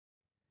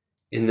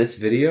In this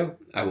video,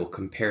 I will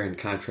compare and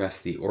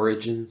contrast the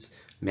origins,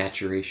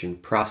 maturation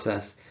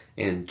process,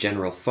 and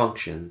general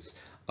functions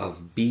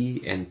of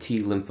B and T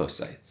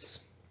lymphocytes.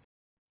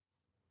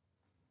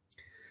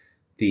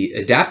 The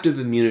adaptive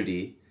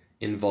immunity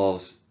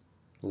involves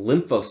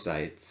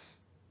lymphocytes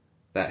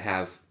that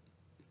have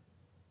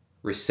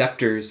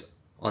receptors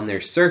on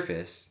their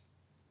surface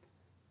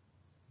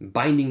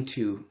binding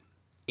to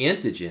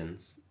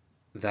antigens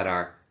that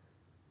are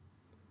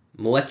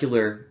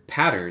molecular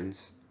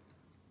patterns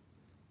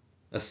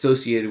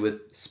associated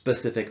with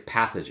specific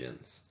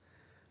pathogens.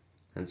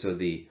 And so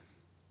the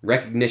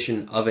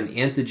recognition of an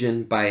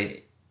antigen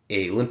by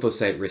a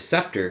lymphocyte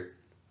receptor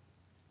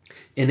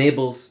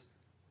enables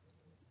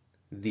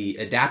the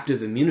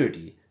adaptive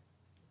immunity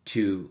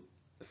to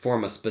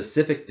form a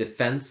specific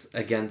defense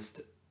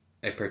against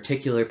a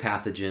particular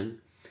pathogen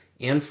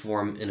and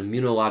form an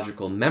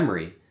immunological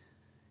memory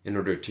in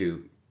order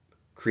to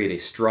create a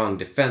strong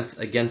defense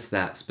against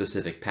that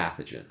specific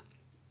pathogen.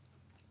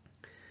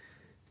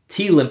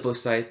 T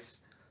lymphocytes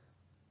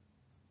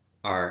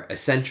are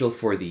essential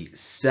for the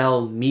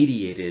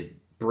cell-mediated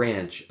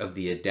branch of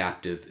the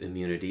adaptive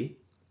immunity.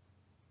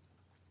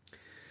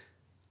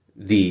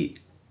 The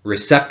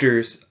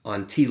receptors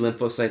on T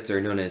lymphocytes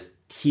are known as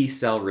T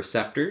cell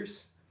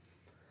receptors.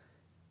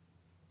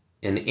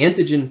 An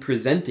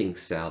antigen-presenting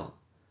cell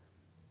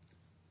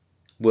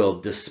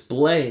will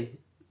display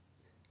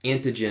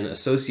antigen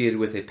associated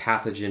with a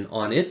pathogen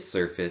on its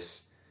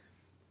surface.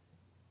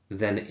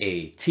 Then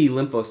a T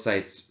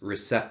lymphocytes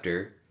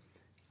receptor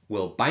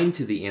will bind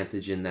to the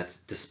antigen that's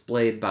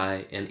displayed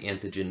by an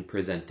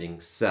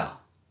antigen-presenting cell.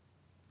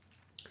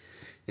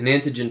 An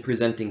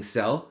antigen-presenting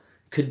cell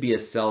could be a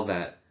cell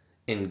that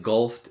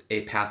engulfed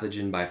a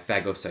pathogen by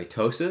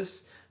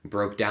phagocytosis,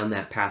 broke down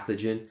that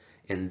pathogen,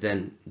 and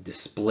then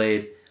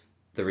displayed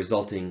the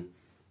resulting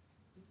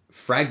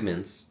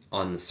fragments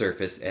on the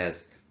surface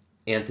as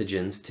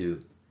antigens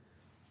to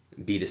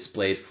be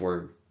displayed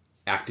for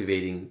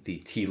activating the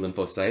T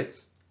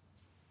lymphocytes.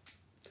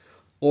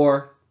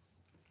 Or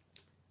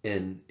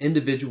an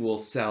individual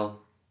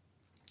cell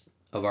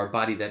of our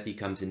body that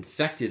becomes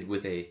infected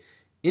with a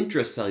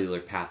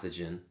intracellular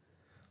pathogen,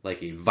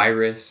 like a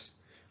virus,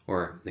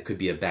 or it could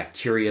be a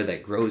bacteria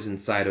that grows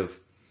inside of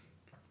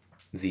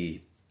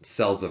the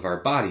cells of our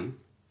body.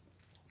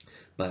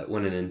 But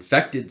when an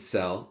infected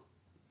cell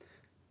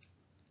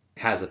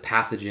has a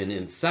pathogen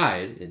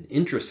inside, an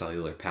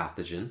intracellular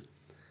pathogen,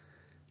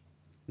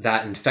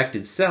 that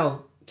infected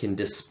cell can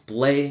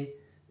display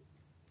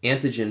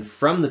antigen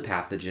from the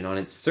pathogen on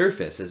its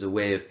surface as a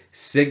way of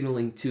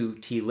signaling to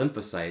T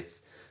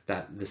lymphocytes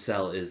that the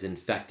cell is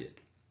infected.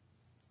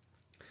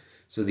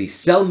 So the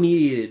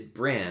cell-mediated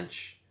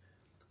branch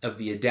of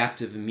the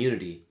adaptive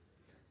immunity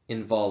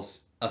involves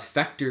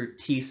effector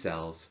T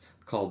cells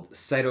called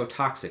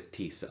cytotoxic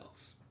T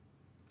cells.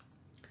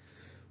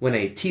 When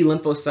a T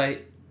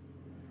lymphocyte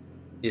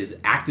is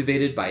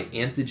activated by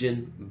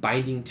antigen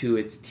binding to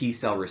its T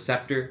cell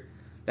receptor,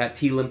 that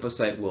T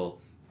lymphocyte will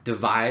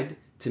divide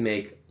to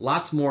make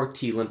lots more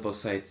T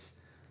lymphocytes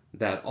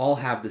that all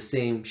have the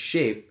same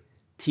shape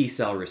T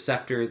cell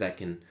receptor that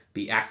can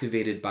be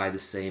activated by the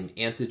same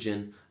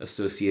antigen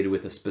associated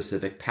with a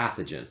specific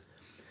pathogen.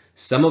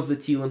 Some of the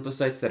T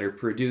lymphocytes that are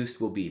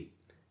produced will be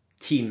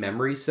T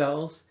memory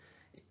cells,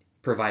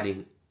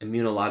 providing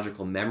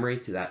immunological memory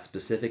to that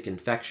specific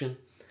infection.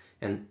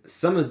 And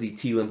some of the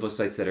T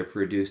lymphocytes that are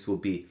produced will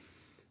be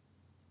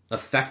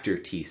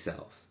effector T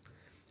cells.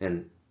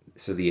 And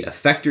so the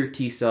effector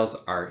T cells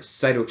are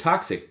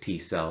cytotoxic T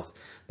cells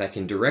that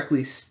can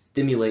directly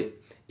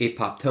stimulate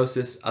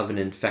apoptosis of an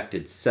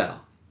infected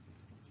cell.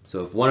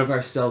 So if one of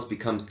our cells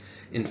becomes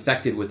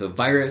infected with a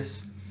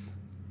virus,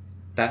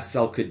 that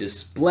cell could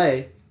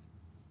display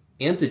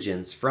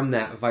antigens from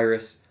that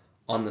virus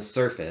on the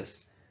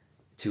surface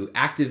to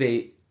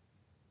activate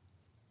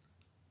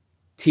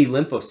T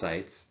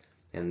lymphocytes,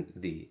 and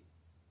the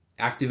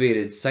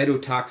activated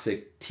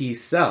cytotoxic T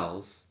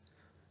cells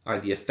are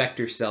the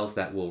effector cells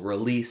that will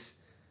release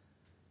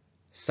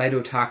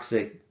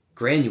cytotoxic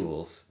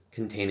granules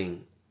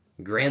containing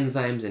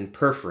granzymes and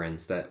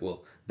perforins that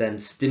will then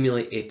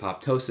stimulate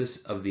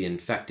apoptosis of the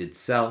infected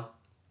cell.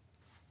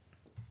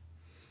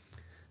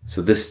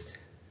 So this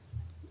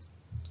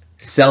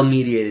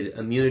cell-mediated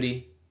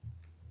immunity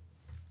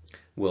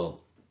will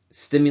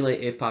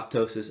stimulate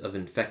apoptosis of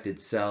infected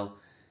cell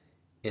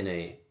in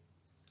an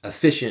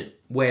efficient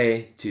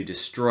way to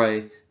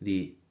destroy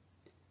the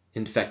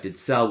infected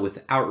cell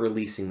without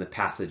releasing the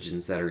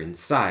pathogens that are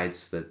inside,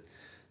 so that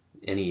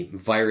any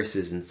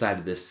viruses inside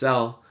of this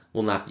cell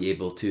will not be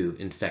able to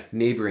infect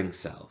neighboring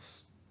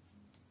cells.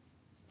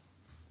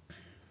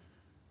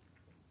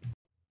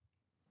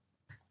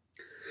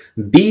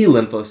 B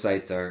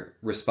lymphocytes are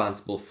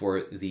responsible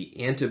for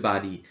the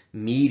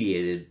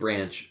antibody-mediated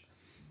branch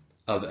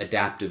of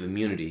adaptive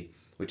immunity,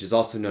 which is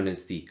also known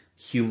as the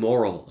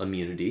humoral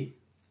immunity.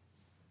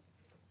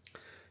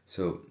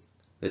 So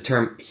the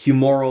term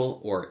humoral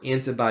or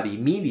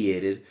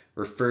antibody-mediated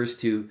refers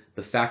to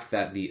the fact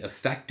that the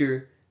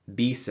effector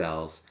B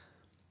cells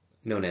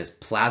known as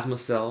plasma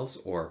cells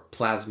or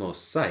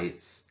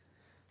plasmocytes,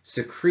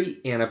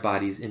 secrete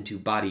antibodies into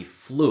body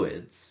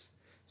fluids.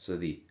 So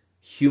the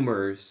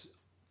humors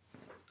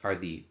are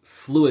the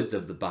fluids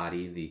of the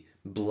body, the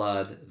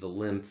blood, the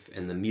lymph,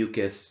 and the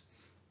mucus.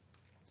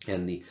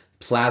 And the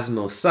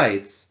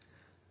plasmocytes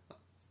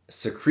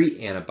secrete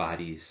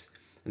antibodies,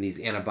 and these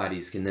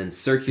antibodies can then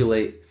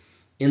circulate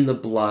in the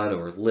blood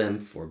or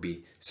lymph or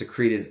be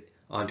secreted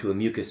onto a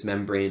mucous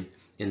membrane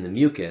in the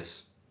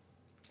mucus,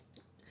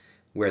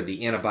 where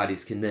the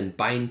antibodies can then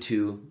bind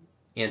to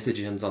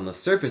antigens on the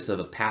surface of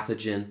a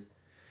pathogen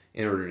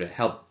in order to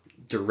help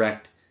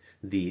direct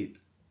the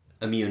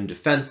immune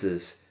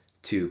defenses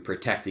to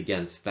protect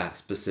against that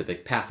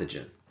specific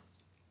pathogen.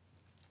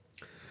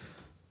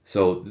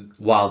 So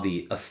while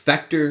the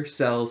effector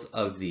cells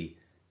of the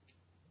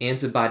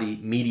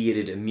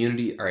antibody-mediated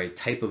immunity are a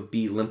type of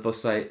B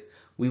lymphocyte,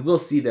 we will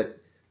see that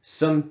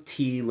some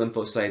T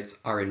lymphocytes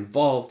are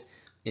involved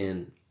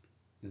in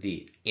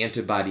the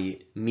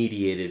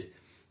antibody-mediated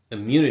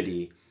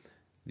immunity.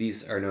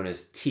 These are known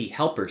as T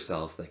helper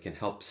cells that can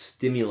help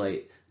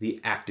stimulate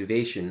the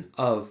activation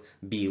of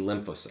B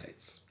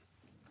lymphocytes.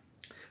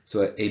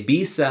 So a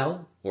B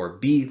cell or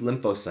B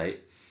lymphocyte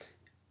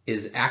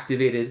is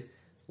activated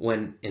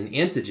when an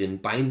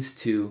antigen binds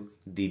to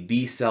the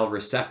B cell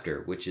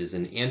receptor, which is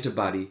an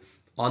antibody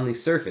on the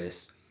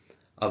surface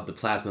of the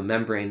plasma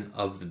membrane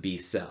of the B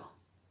cell.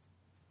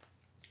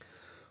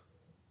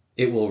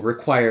 It will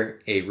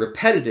require a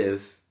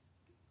repetitive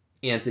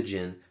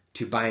antigen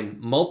to bind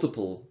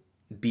multiple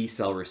B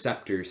cell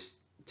receptors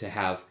to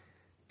have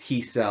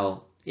T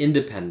cell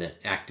independent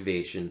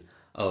activation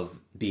of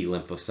B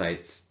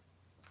lymphocytes.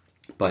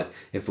 But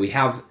if we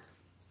have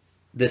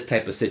this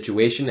type of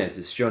situation, as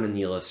is shown in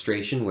the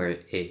illustration, where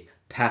a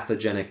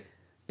pathogenic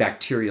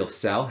bacterial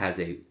cell has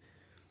a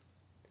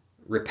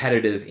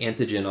repetitive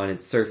antigen on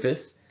its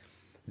surface,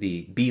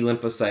 the B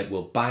lymphocyte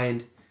will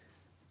bind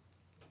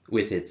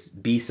with its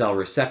B cell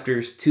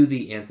receptors to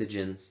the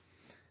antigens,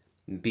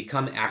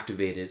 become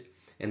activated,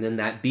 and then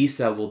that B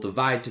cell will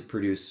divide to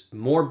produce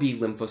more B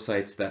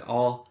lymphocytes that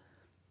all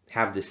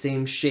have the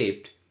same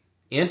shaped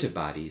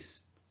antibodies.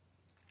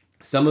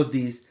 Some of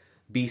these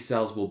B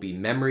cells will be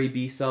memory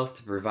B cells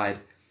to provide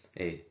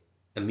a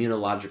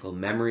immunological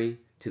memory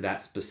to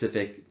that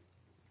specific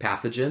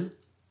pathogen.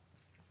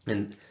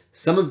 And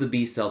some of the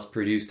B cells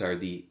produced are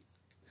the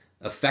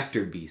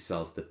effector B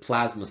cells, the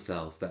plasma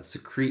cells that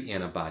secrete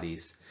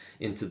antibodies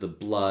into the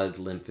blood,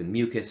 lymph, and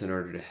mucus in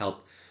order to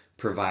help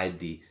provide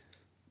the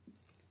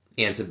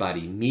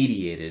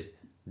antibody-mediated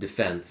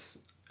defense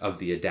of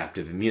the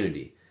adaptive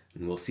immunity.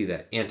 And we'll see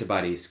that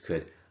antibodies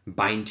could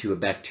bind to a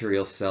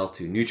bacterial cell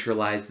to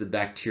neutralize the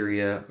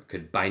bacteria,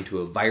 could bind to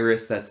a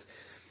virus that's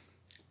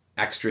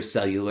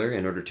extracellular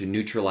in order to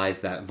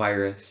neutralize that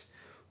virus,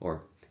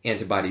 or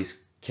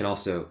antibodies can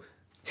also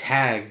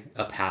tag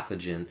a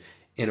pathogen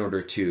in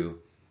order to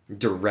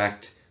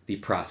direct the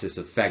process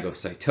of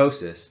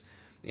phagocytosis.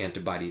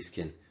 Antibodies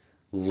can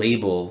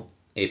label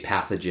a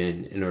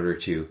pathogen in order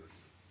to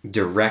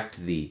direct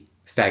the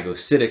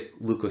phagocytic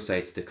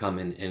leukocytes to come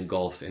and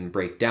engulf and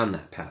break down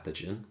that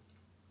pathogen.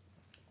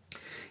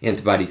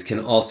 Antibodies can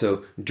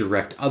also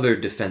direct other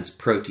defense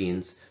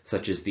proteins,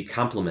 such as the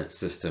complement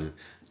system,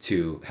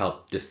 to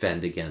help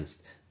defend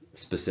against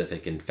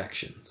specific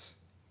infections.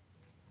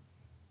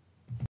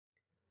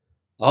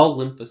 All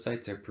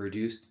lymphocytes are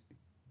produced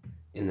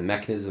in the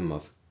mechanism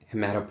of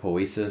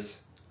hematopoiesis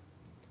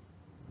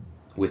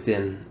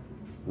within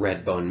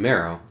red bone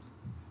marrow,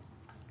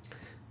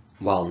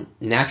 while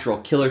natural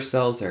killer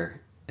cells are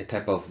a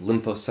type of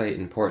lymphocyte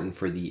important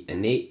for the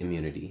innate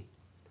immunity.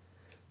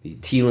 The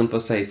T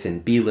lymphocytes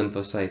and B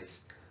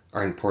lymphocytes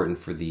are important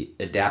for the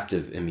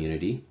adaptive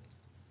immunity,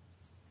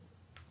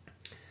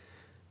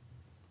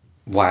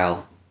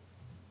 while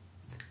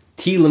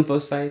T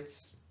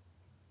lymphocytes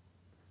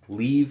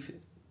leave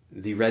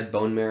the red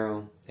bone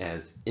marrow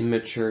as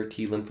immature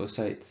T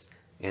lymphocytes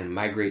and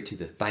migrate to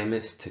the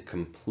thymus to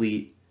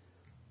complete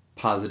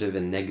positive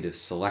and negative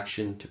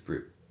selection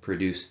to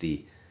produce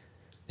the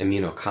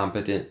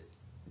immunocompetent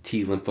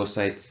T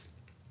lymphocytes.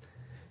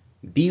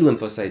 B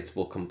lymphocytes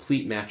will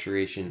complete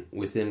maturation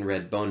within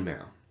red bone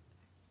marrow.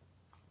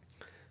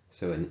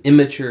 So an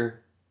immature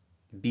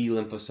B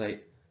lymphocyte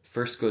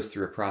first goes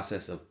through a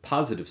process of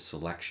positive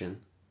selection,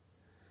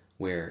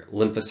 where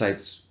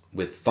lymphocytes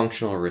with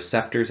functional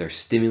receptors are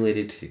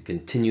stimulated to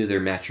continue their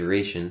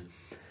maturation,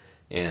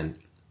 and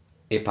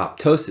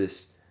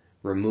apoptosis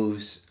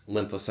removes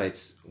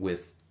lymphocytes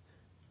with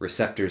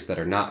receptors that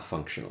are not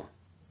functional.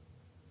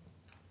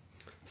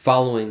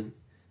 Following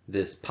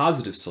this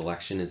positive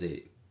selection is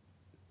a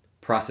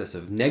process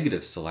of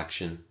negative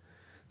selection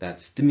that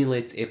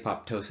stimulates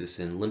apoptosis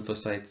in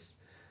lymphocytes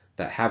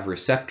that have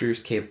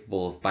receptors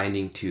capable of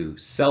binding to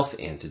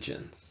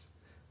self-antigens.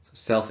 So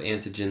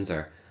self-antigens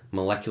are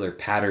molecular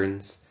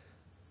patterns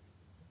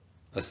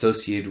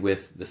associated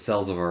with the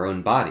cells of our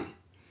own body.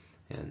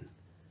 And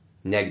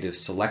negative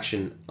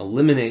selection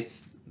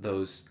eliminates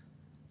those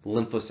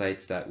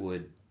lymphocytes that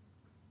would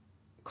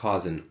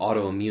cause an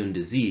autoimmune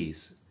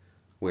disease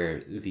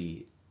where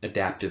the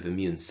adaptive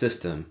immune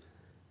system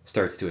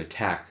starts to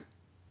attack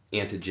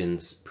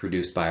antigens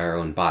produced by our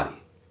own body.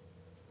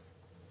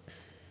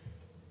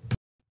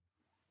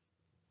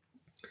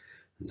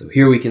 And so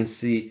here we can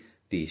see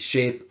the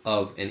shape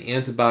of an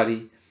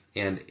antibody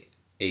and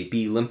a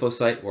B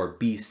lymphocyte or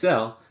B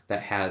cell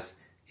that has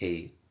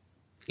a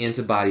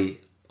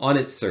antibody on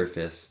its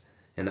surface,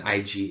 an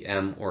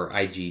IgM or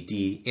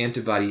IgD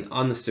antibody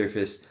on the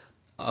surface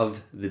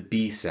of the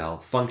B cell,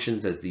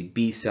 functions as the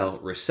B cell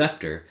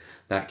receptor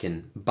that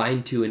can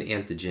bind to an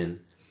antigen,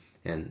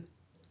 and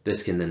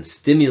this can then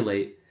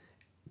stimulate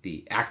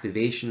the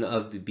activation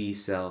of the B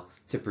cell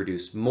to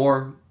produce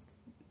more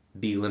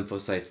B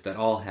lymphocytes that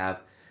all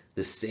have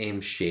the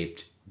same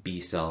shaped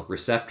B cell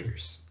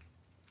receptors,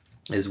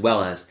 as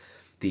well as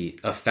the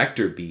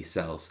effector B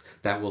cells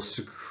that will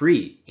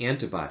secrete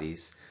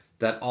antibodies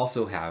that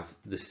also have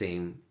the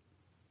same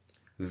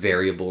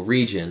variable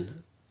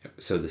region,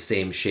 so the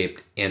same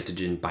shaped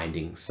antigen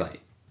binding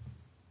site.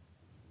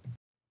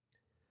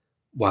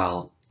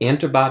 While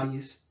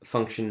antibodies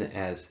function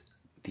as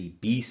the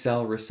B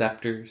cell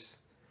receptors,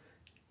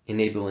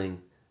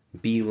 enabling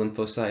B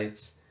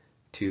lymphocytes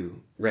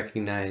to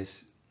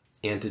recognize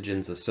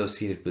antigens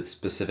associated with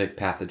specific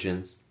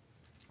pathogens,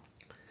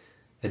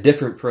 a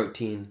different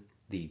protein,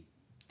 the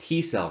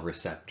T cell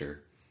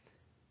receptor,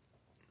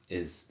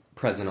 is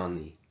present on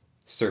the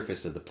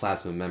surface of the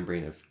plasma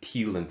membrane of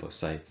T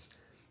lymphocytes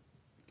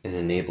and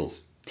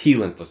enables T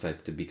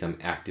lymphocytes to become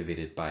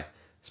activated by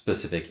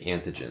specific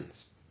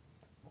antigens.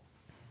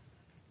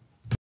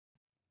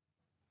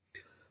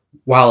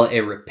 While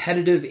a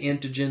repetitive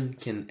antigen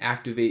can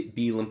activate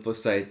B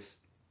lymphocytes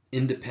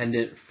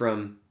independent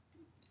from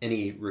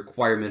any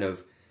requirement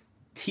of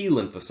T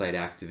lymphocyte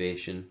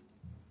activation,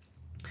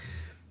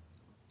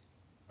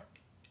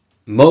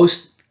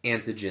 most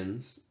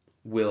antigens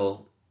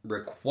will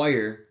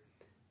require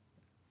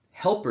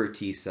helper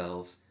T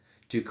cells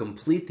to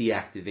complete the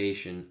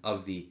activation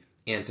of the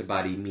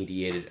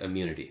antibody-mediated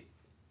immunity.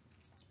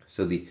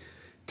 So the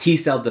T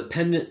cell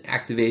dependent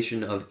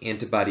activation of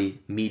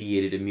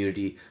antibody-mediated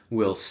immunity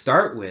will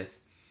start with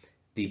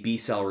the B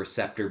cell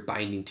receptor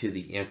binding to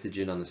the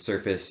antigen on the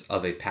surface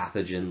of a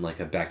pathogen like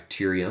a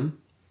bacterium.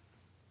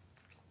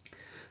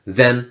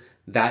 Then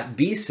that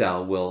B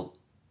cell will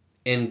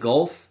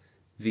engulf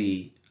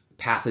the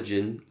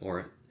pathogen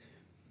or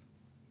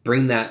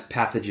bring that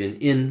pathogen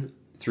in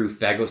through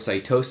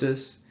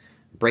phagocytosis,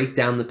 break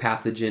down the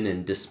pathogen,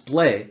 and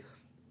display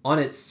on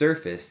its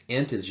surface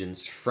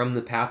antigens from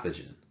the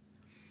pathogen.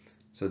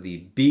 So the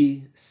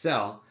B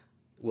cell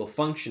will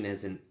function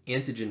as an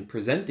antigen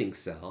presenting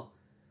cell,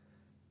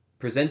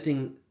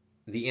 presenting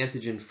the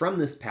antigen from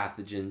this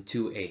pathogen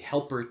to a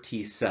helper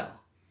T cell.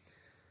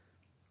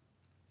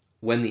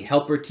 When the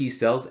helper T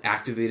cell is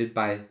activated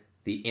by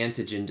the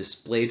antigen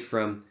displayed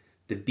from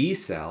the B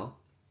cell,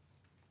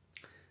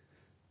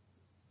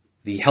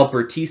 the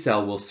helper T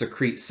cell will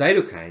secrete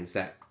cytokines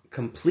that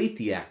complete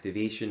the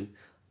activation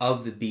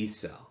of the B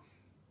cell.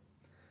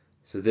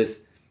 So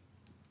this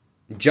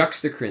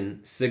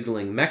juxtacrine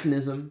signaling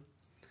mechanism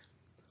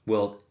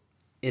will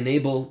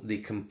enable the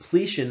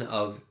completion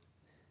of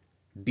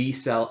B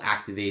cell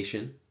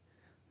activation.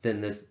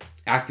 Then this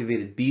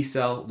activated B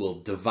cell will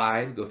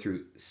divide, go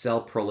through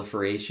cell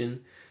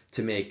proliferation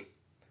to make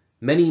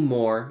many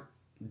more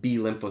B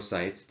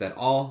lymphocytes that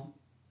all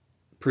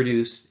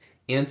produce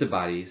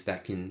antibodies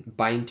that can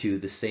bind to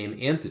the same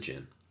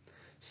antigen.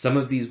 Some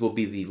of these will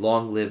be the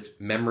long-lived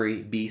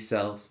memory B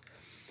cells,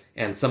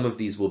 and some of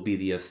these will be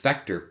the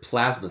effector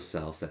plasma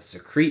cells that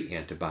secrete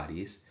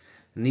antibodies.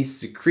 And these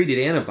secreted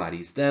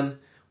antibodies then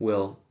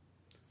will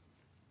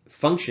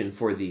function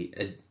for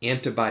the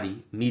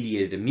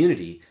antibody-mediated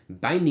immunity,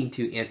 binding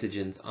to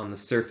antigens on the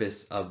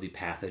surface of the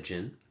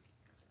pathogen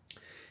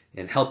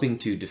and helping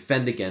to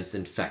defend against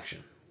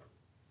infection.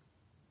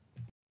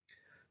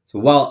 So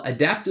while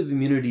adaptive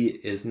immunity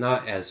is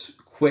not as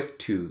quick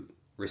to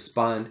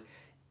respond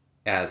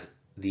as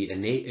the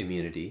innate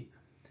immunity,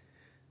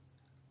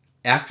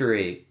 after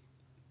an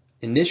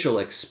initial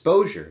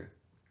exposure,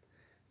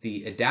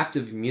 the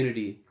adaptive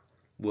immunity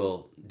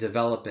will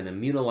develop an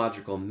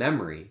immunological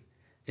memory,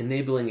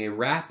 enabling a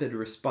rapid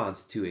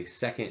response to a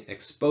second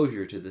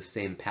exposure to the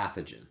same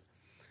pathogen.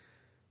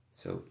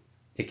 So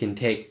it can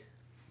take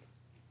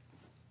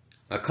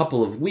a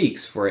couple of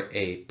weeks for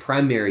a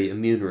primary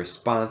immune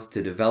response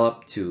to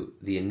develop to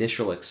the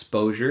initial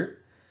exposure.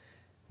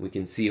 We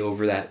can see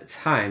over that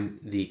time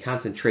the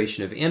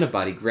concentration of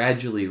antibody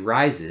gradually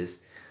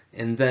rises,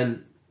 and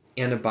then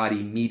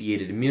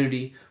antibody-mediated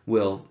immunity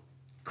will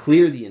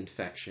clear the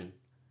infection,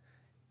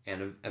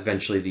 and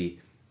eventually the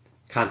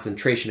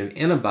concentration of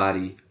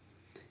antibody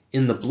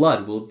in the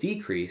blood will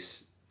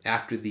decrease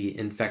after the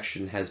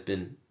infection has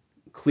been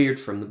cleared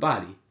from the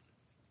body.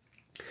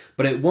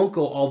 But it won't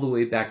go all the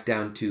way back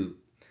down to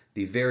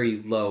the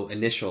very low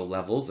initial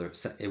levels, or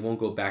it won't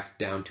go back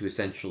down to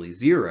essentially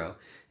zero.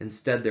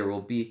 Instead, there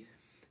will be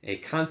a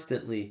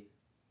constantly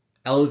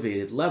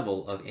elevated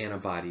level of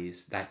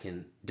antibodies that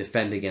can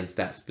defend against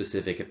that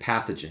specific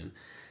pathogen.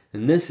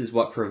 And this is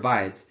what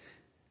provides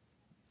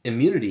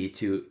immunity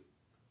to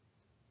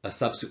a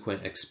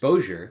subsequent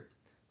exposure,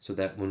 so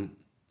that when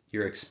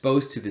you're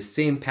exposed to the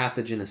same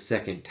pathogen a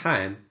second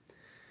time,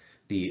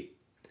 the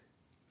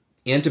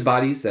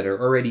antibodies that are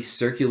already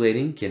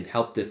circulating can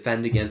help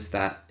defend against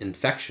that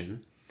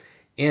infection,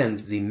 and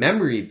the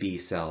memory B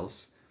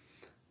cells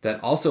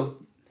that also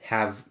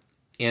have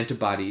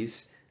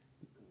antibodies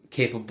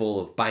capable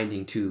of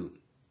binding to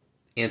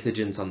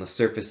antigens on the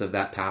surface of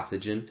that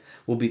pathogen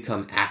will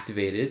become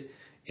activated,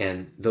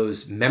 and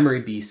those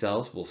memory B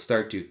cells will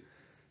start to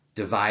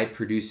divide,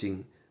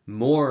 producing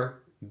more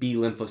B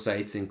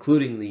lymphocytes,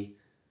 including the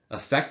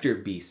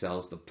effector B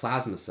cells, the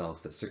plasma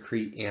cells that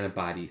secrete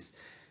antibodies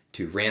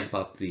to ramp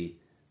up the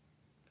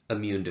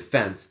immune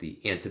defense, the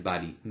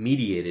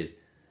antibody-mediated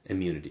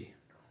immunity.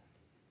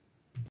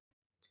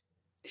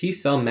 T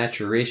cell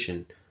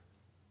maturation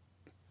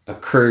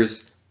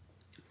occurs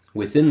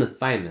within the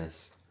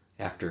thymus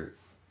after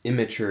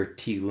immature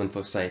T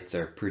lymphocytes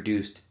are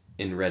produced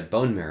in red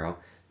bone marrow.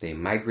 They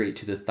migrate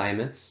to the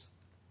thymus,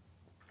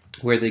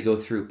 where they go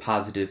through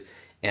positive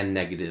and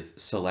negative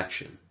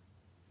selection.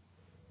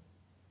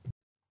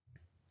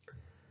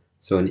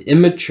 So an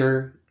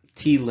immature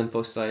T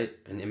lymphocyte,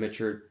 an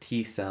immature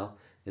T cell,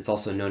 is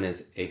also known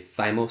as a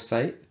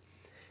thymocyte,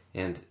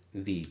 and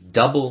the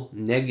double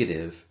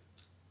negative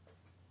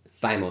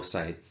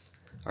thymocytes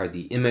are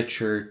the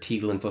immature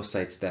T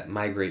lymphocytes that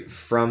migrate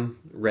from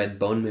red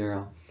bone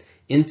marrow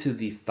into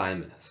the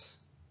thymus.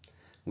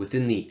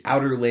 Within the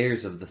outer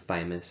layers of the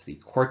thymus, the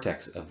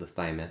cortex of the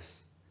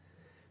thymus,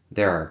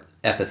 there are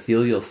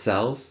epithelial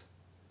cells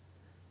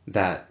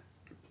that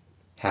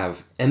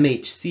have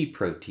MHC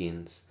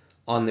proteins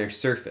on their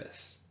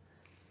surface.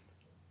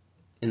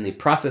 In the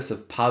process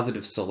of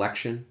positive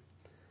selection,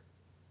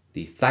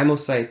 the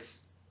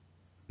thymocytes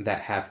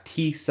that have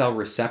T cell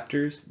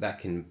receptors that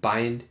can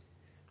bind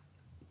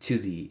to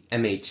the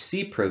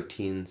MHC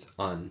proteins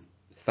on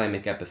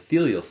thymic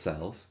epithelial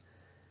cells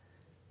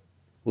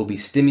will be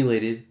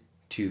stimulated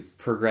to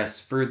progress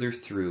further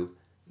through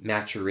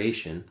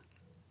maturation.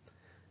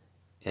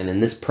 And in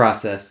this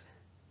process,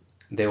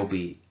 they will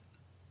be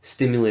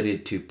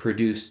stimulated to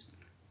produce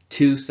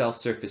two cell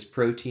surface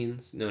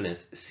proteins known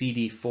as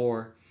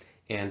CD4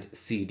 and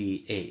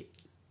CD8.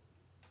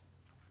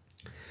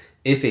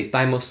 If a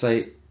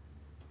thymocyte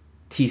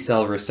T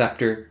cell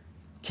receptor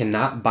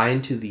cannot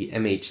bind to the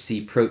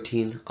MHC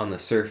protein on the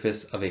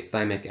surface of a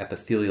thymic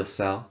epithelial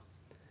cell,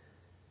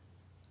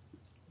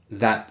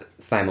 that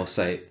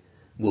thymocyte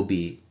will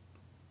be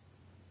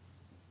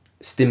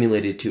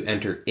stimulated to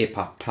enter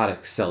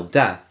apoptotic cell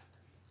death,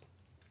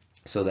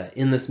 so that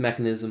in this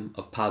mechanism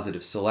of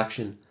positive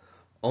selection,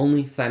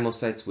 only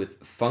thymocytes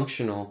with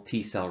functional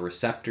T cell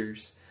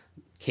receptors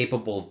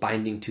capable of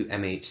binding to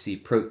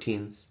MHC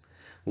proteins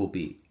will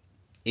be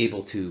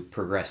able to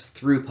progress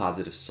through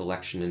positive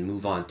selection and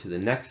move on to the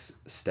next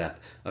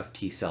step of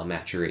T cell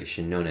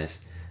maturation, known as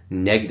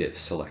negative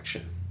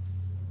selection.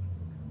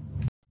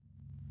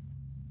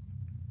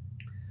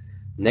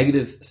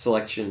 Negative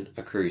selection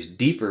occurs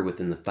deeper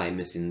within the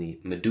thymus, in the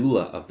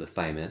medulla of the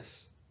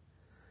thymus.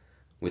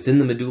 Within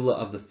the medulla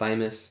of the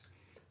thymus,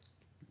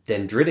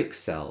 dendritic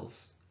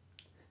cells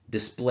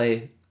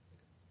display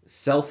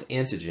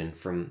self-antigen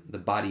from the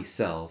body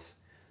cells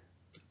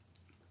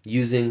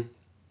using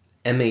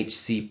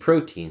MHC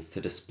proteins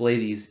to display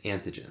these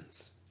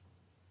antigens.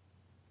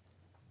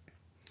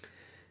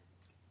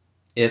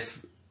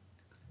 If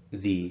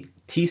the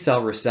T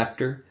cell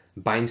receptor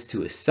binds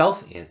to a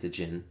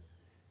self-antigen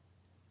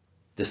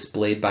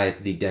displayed by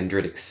the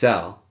dendritic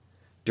cell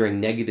during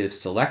negative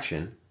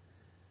selection,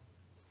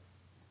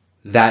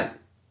 that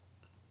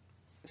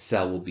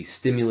cell will be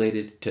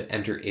stimulated to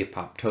enter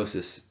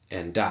apoptosis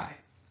and die.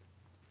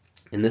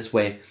 In this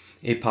way,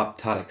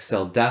 apoptotic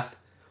cell death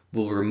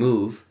will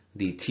remove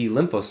the T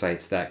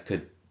lymphocytes that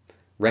could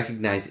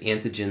recognize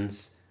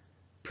antigens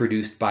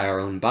produced by our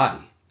own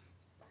body.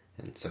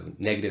 And so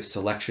negative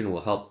selection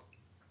will help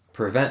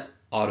prevent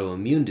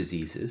autoimmune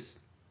diseases.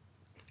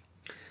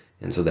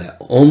 And so that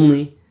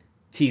only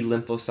T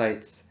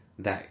lymphocytes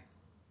that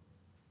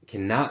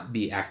cannot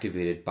be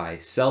activated by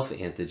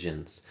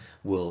self-antigens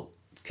will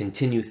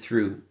continue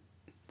through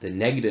the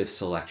negative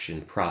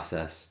selection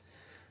process,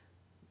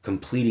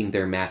 completing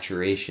their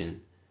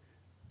maturation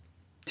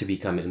to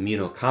become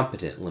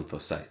immunocompetent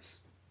lymphocytes.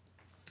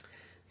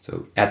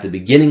 So at the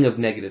beginning of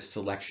negative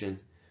selection,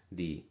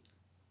 the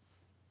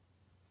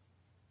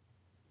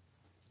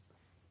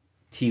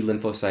T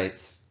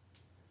lymphocytes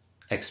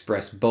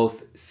express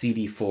both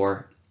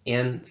CD4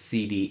 and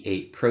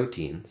CD8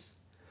 proteins,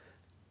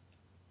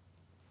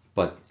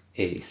 but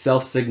a cell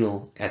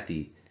signal at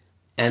the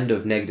end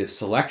of negative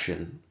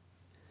selection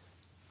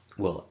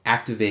will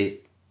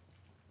activate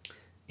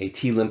a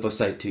T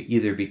lymphocyte to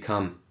either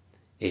become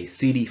a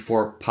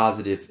CD4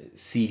 positive,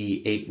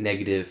 CD8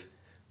 negative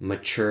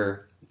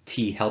mature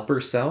T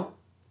helper cell,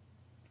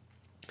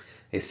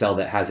 a cell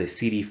that has a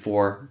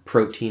CD4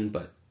 protein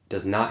but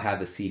does not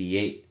have a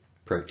CD8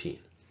 protein.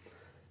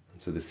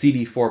 So the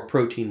CD4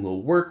 protein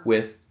will work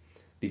with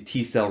the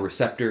T cell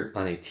receptor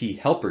on a T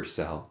helper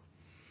cell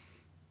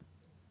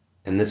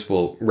and this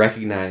will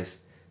recognize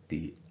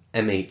the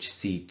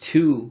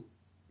MHC2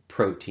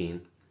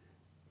 protein.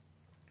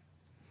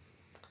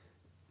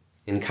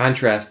 In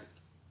contrast,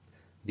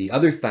 the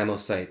other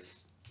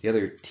thymocytes, the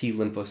other T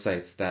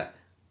lymphocytes that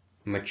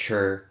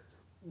mature,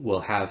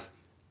 will have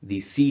the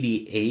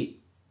CD8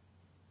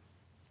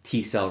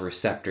 T cell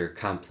receptor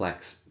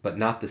complex, but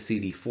not the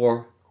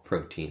CD4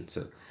 protein.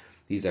 So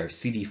these are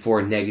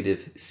CD4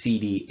 negative,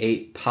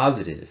 CD8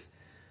 positive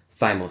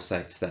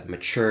thymocytes that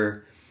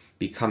mature,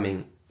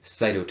 becoming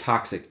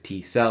cytotoxic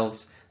T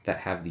cells that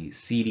have the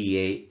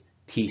CD8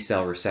 T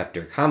cell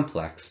receptor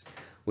complex,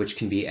 which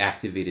can be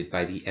activated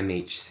by the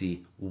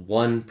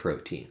MHC1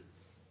 protein.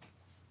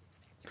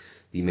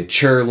 The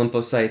mature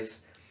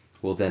lymphocytes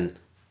will then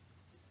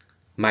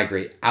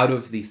migrate out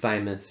of the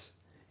thymus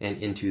and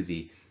into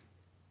the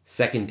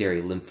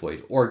secondary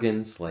lymphoid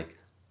organs like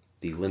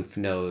the lymph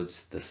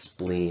nodes, the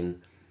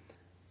spleen,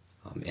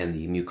 and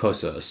the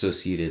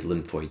mucosa-associated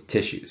lymphoid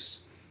tissues.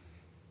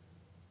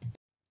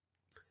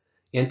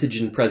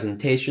 Antigen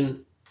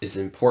presentation is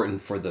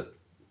important for the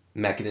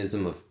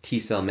mechanism of T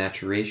cell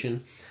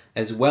maturation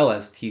as well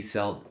as T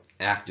cell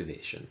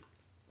activation.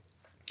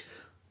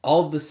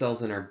 All of the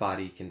cells in our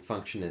body can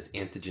function as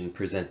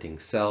antigen-presenting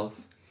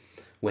cells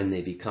when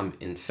they become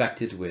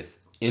infected with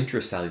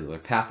intracellular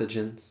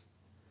pathogens.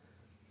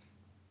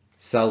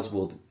 Cells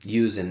will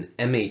use an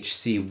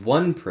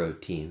MHC1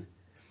 protein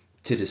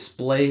to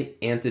display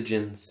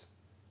antigens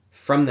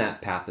from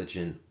that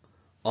pathogen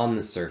on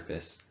the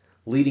surface,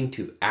 leading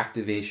to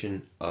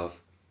activation of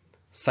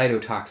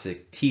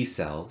cytotoxic T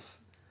cells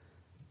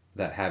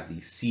that have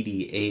the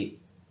CD8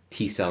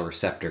 T cell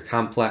receptor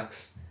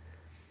complex.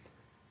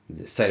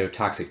 The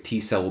cytotoxic T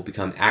cell will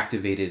become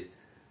activated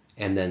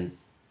and then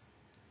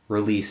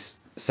release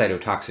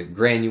cytotoxic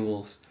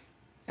granules,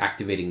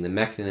 activating the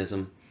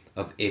mechanism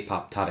of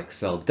apoptotic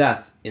cell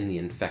death in the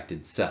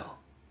infected cell.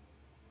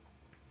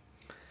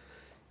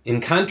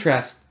 In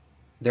contrast,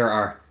 there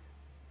are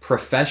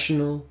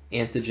professional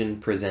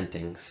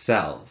antigen-presenting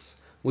cells,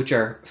 which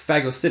are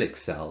phagocytic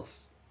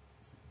cells.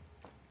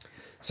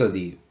 So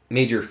the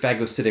major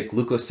phagocytic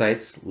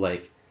leukocytes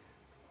like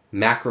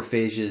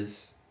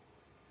macrophages,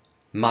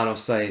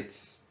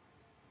 monocytes,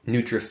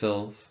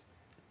 neutrophils,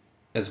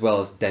 as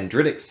well as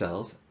dendritic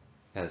cells,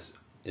 as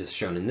is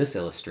shown in this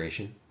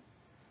illustration,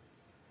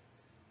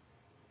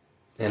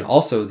 and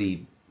also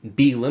the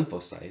B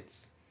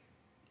lymphocytes,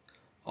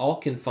 all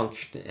can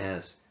function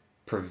as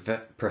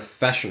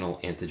professional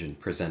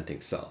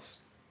antigen-presenting cells.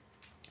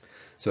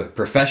 So a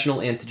professional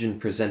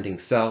antigen-presenting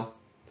cell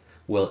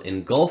will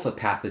engulf a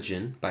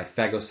pathogen by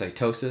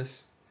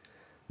phagocytosis,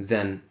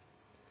 then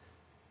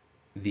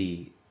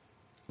the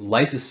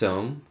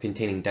lysosome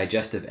containing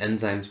digestive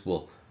enzymes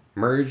will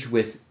merge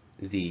with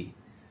the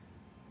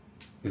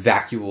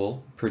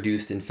vacuole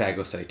produced in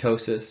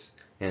phagocytosis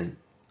and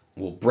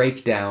will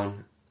break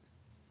down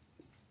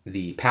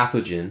the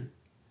pathogen,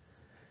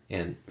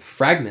 and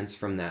fragments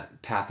from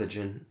that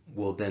pathogen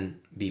will then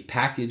be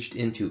packaged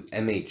into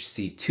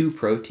MHC2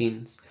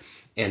 proteins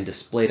and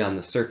displayed on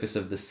the surface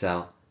of the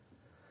cell.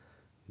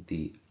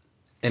 The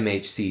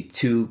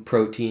MHC2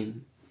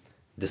 protein,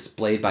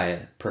 displayed by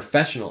a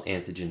professional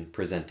antigen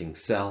presenting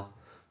cell,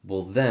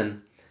 will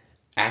then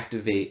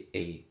activate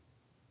a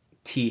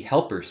T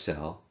helper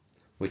cell,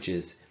 which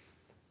is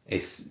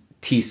a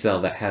T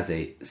cell that has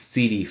a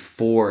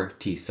CD4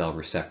 T cell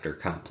receptor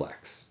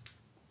complex.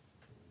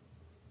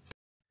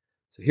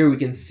 So here we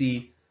can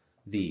see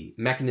the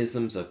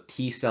mechanisms of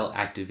T cell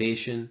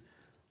activation.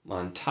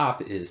 On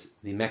top is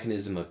the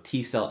mechanism of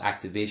T cell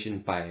activation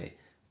by a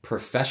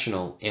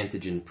professional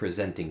antigen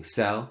presenting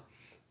cell,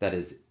 that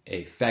is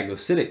a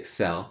phagocytic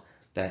cell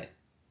that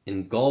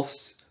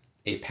engulfs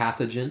a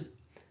pathogen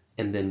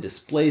and then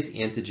displays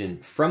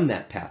antigen from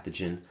that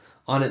pathogen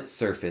on its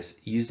surface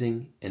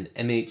using an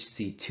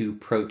MHC2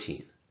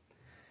 protein.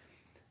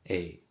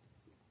 A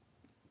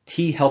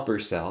T helper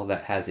cell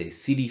that has a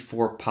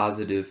CD4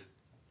 positive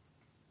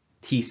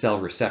T cell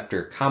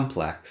receptor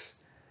complex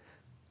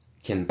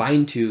can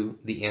bind to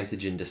the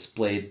antigen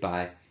displayed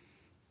by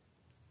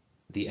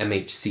the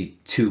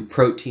MHC2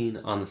 protein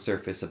on the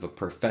surface of a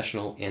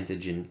professional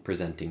antigen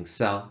presenting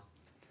cell.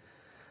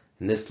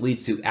 And this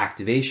leads to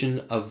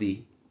activation of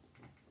the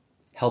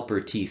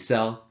helper T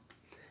cell,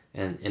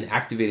 and an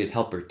activated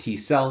helper T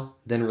cell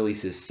then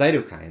releases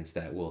cytokines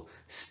that will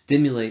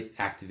stimulate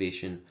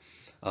activation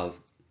of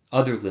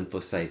other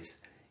lymphocytes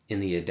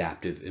in the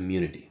adaptive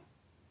immunity.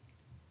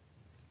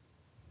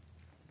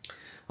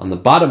 On the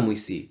bottom we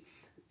see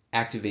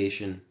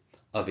activation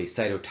of a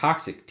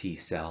cytotoxic T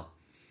cell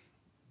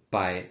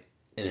by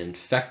an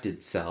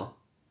infected cell.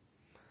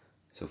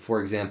 So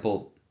for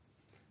example,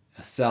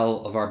 a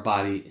cell of our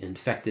body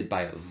infected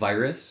by a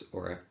virus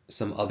or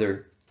some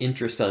other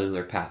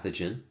intracellular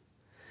pathogen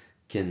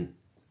can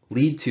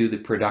lead to the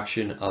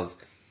production of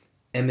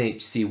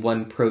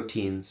MHC1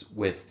 proteins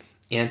with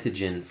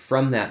antigen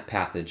from that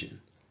pathogen.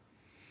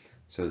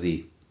 So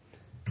the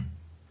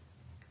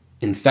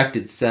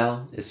infected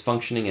cell is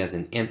functioning as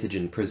an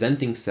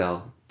antigen-presenting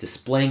cell,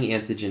 displaying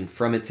antigen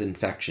from its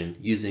infection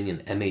using an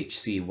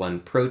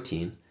MHC1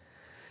 protein.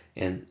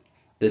 And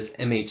this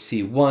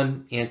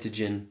MHC1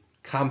 antigen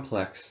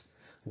complex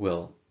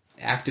will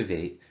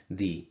activate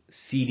the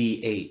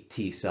CD8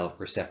 T cell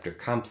receptor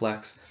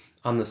complex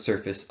on the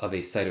surface of a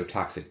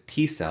cytotoxic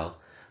T cell,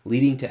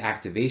 leading to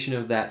activation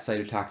of that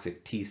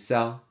cytotoxic T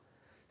cell,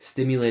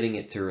 stimulating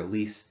it to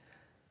release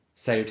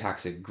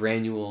cytotoxic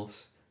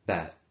granules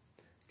that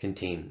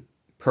contain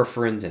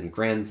perforins and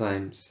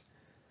granzymes,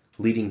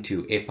 leading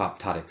to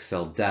apoptotic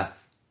cell death